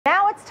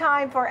it's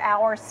time for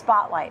our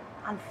spotlight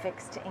on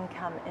fixed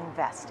income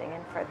investing.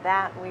 And for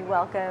that, we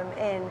welcome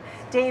in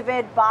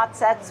David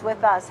Botset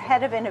with us,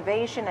 Head of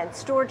Innovation and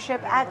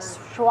Stewardship at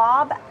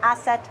Schwab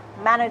Asset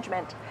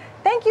Management.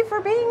 Thank you for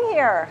being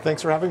here.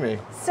 Thanks for having me.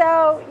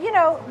 So, you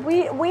know,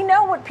 we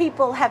know what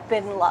people have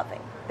been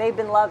loving. They've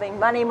been loving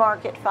money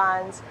market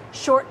funds,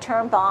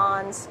 short-term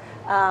bonds.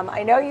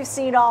 I know you've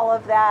seen all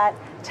of that.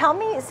 Tell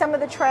me some of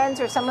the trends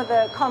or some of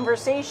the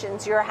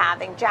conversations you're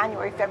having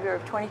January, February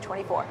of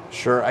 2024.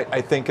 Sure.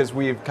 I think as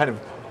we've kind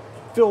of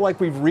feel like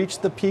we've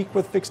reached the peak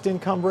with fixed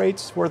income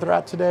rates where they're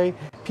at today,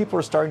 people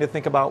are starting to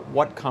think about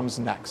what comes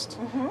next.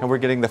 And we're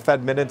getting the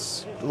Fed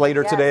minutes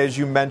later today, as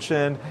you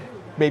mentioned,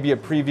 maybe a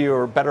preview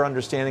or better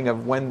understanding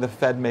of when the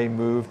Fed may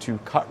move to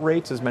cut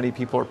rates, as many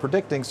people are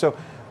predicting. So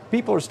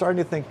people are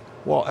starting to think,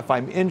 well, if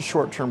I'm in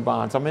short-term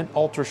bonds, I'm in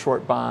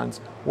ultra-short bonds,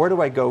 where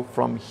do I go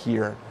from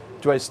here?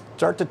 Do I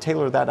start to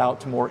tailor that out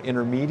to more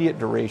intermediate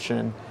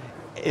duration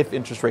if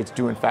interest rates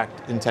do in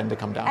fact intend to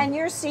come down? And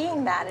you're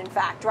seeing that, in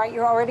fact, right?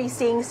 You're already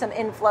seeing some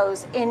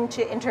inflows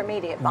into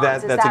intermediate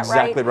bonds. That's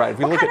exactly right.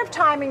 What kind of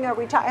timing are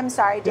we talking? I'm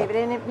sorry, David,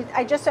 and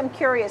I'm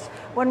curious,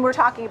 when we're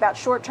talking about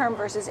short-term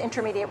versus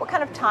intermediate, what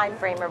kind of time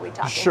frame are we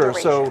talking? Sure,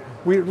 duration? so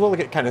we'll look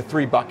at kind of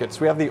three buckets.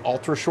 We have the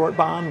ultra-short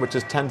bond, which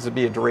tends to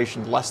be a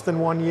duration less than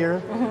 1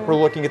 year. We're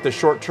looking at the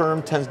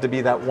short-term, tends to be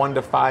that 1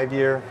 to 5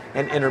 year,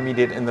 and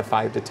intermediate in the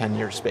 5 to 10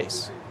 year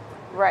space.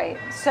 Right.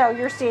 So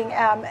you're seeing,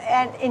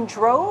 and in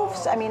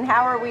droves, I mean,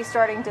 how are we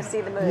starting to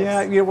see the moves?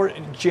 Yeah, we're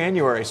in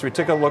January, so we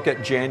took a look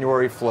at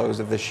January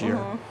flows of this year.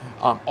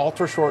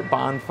 Ultra short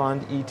bond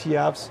fund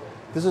ETFs,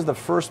 this is the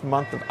first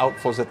month of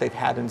outflows that they've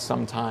had in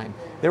some time.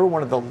 They were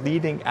one of the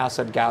leading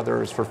asset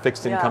gatherers for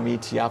fixed income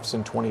ETFs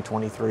in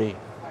 2023.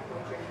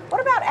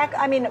 What about,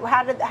 I mean,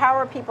 how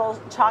are people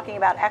talking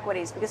about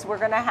equities? Because we're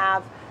going to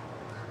have,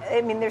 I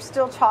mean, there's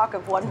still talk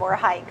of one more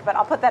hike, but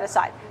I'll put that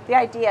aside. The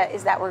idea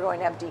is that we're going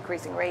to have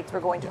decreasing rates. We're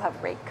going to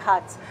have rate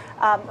cuts.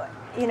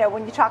 You know,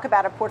 when you talk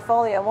about a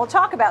portfolio, and we'll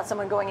talk about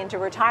someone going into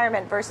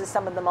retirement versus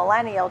some of the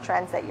millennial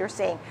trends that you're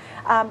seeing.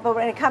 But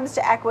when it comes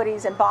to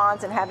equities and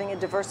bonds and having a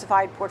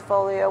diversified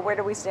portfolio, where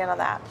do we stand on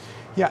that?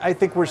 Yeah, I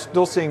think we're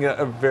still seeing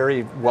a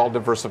very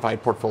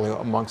well-diversified portfolio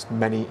amongst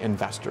many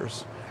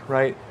investors.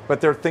 Right,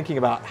 but they're thinking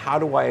about how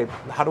do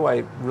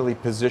I really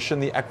position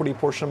the equity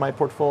portion of my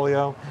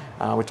portfolio?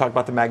 We talked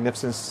about the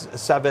Magnificent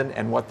Seven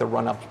and what the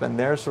run-up's been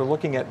there. So we're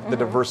looking at the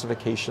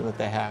diversification that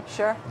they have.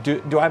 Sure.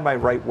 Do I have my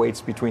right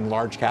weights between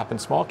large cap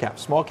and small cap?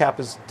 Small cap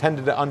has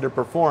tended to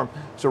underperform.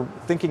 So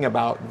thinking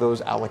about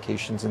those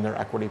allocations in their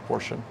equity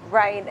portion.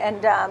 Right,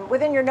 and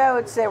within your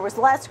notes, there was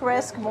less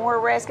risk, more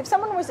risk. If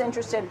someone was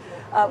interested,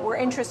 were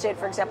interested,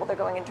 for example, they're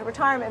going into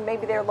retirement,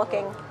 maybe they're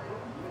looking.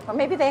 Or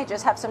maybe they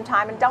just have some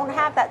time and don't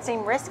have that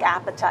same risk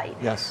appetite.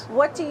 Yes.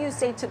 What do you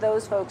say to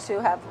those folks who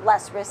have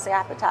less risk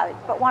appetite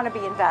but want to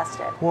be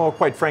invested? Well,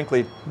 quite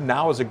frankly,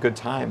 now is a good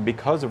time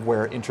because of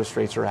where interest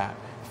rates are at.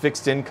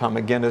 Fixed income,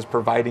 again, is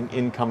providing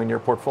income in your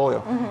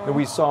portfolio. And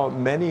we saw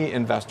many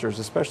investors,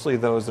 especially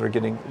those that are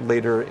getting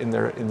later in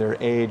their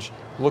age,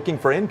 looking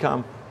for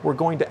income, were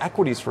going to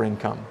equities for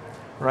income.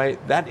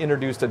 Right, that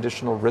introduced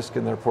additional risk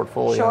in their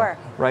portfolio. Sure.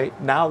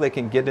 Right, now they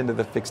can get into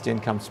the fixed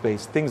income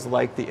space, things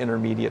like the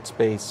intermediate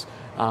space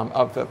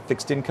of the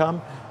fixed income,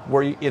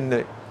 where in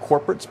the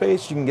corporate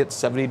space you can get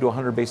 70 to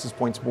 100 basis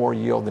points more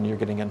yield than you're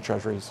getting in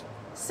treasuries.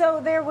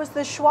 So there was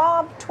the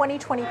Schwab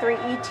 2023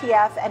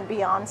 ETF and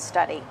Beyond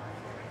Study,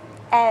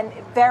 and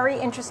very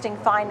interesting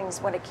findings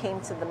when it came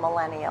to the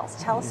millennials.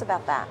 Tell us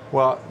about that.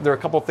 Well, there are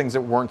a couple of things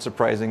that weren't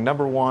surprising.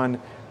 Number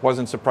one,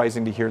 wasn't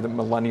surprising to hear that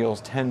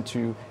millennials tend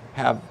to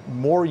have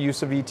more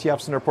use of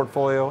ETFs in their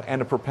portfolio and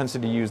a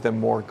propensity to use them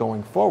more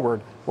going forward.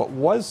 What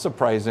was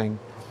surprising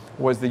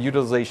was the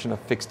utilization of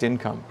fixed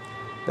income.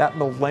 That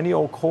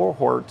millennial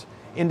cohort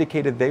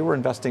indicated they were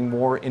investing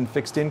more in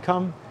fixed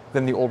income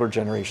than the older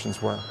generations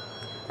were.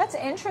 That's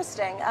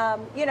interesting.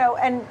 You know,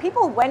 and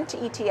people went to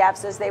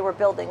ETFs as they were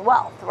building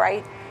wealth,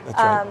 right? That's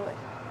right.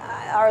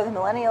 Are the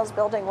millennials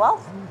building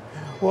wealth?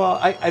 Well,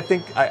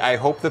 I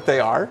hope that they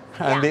are,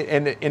 and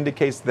it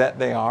indicates that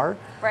they are.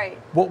 Right.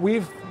 What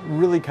we've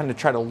really kind of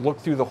tried to look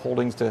through the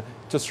holdings to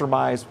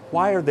surmise,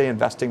 why are they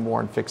investing more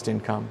in fixed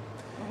income?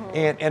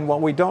 And while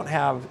we don't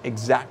have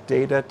exact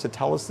data to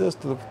tell us this,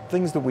 the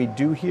things that we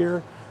do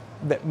hear,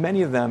 that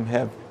many of them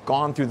have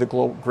gone through the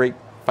great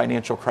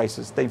financial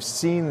crisis. They've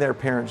seen their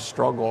parents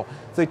struggle.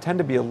 So they tend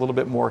to be a little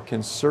bit more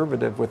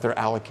conservative with their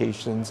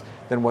allocations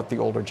than what the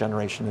older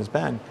generation has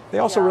been. They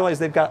also realize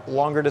they've got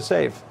longer to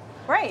save.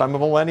 Right. If I'm a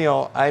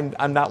millennial,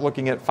 I'm not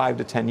looking at 5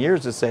 to 10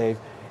 years to save.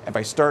 If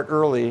I start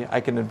early, I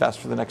can invest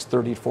for the next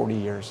 30 to 40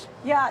 years.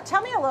 Yeah,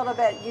 tell me a little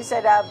bit. You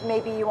said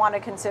maybe you want to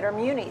consider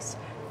munis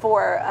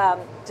for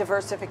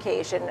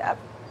diversification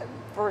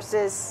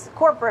versus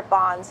corporate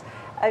bonds.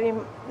 I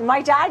mean,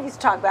 my dad used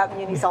to talk about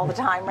munis all the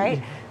time,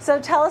 right? So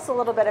tell us a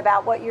little bit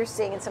about what you're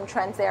seeing and some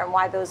trends there and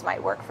why those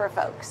might work for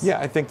folks. Yeah,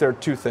 I think there are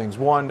two things.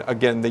 One,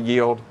 again, the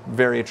yield,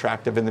 very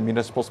attractive in the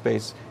municipal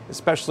space,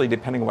 especially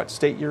depending on what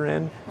state you're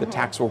in, the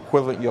taxable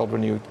equivalent yield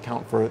when you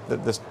account for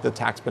the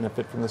tax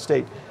benefit from the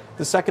state.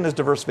 The second is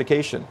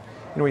diversification.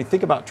 When you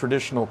think about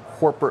traditional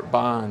corporate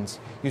bonds,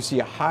 you see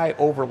a high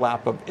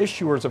overlap of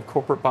issuers of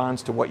corporate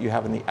bonds to what you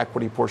have in the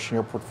equity portion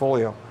of your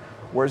portfolio.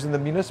 Whereas in the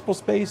municipal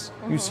space,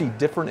 you see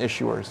different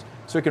issuers.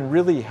 So it can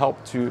really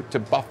help to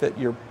buffet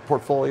your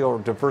portfolio or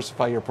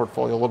diversify your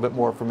portfolio a little bit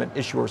more from an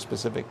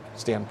issuer-specific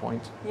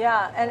standpoint.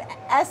 Yeah, and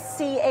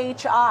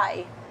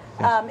SCHI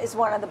is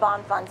one of the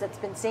bond funds that's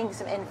been seeing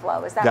some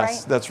inflow. Is that right?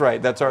 Yes, that's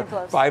right. That's our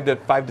Inflows.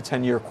 5 to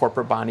 10 year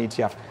corporate bond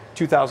ETF.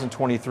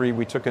 2023,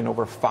 we took in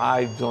over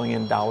 $5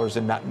 billion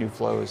in net new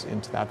flows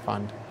into that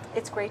fund.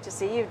 It's great to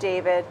see you,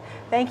 David.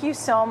 Thank you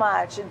so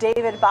much.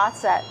 David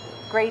Botset,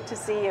 great to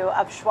see you,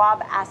 of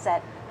Schwab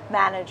Asset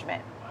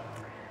Management.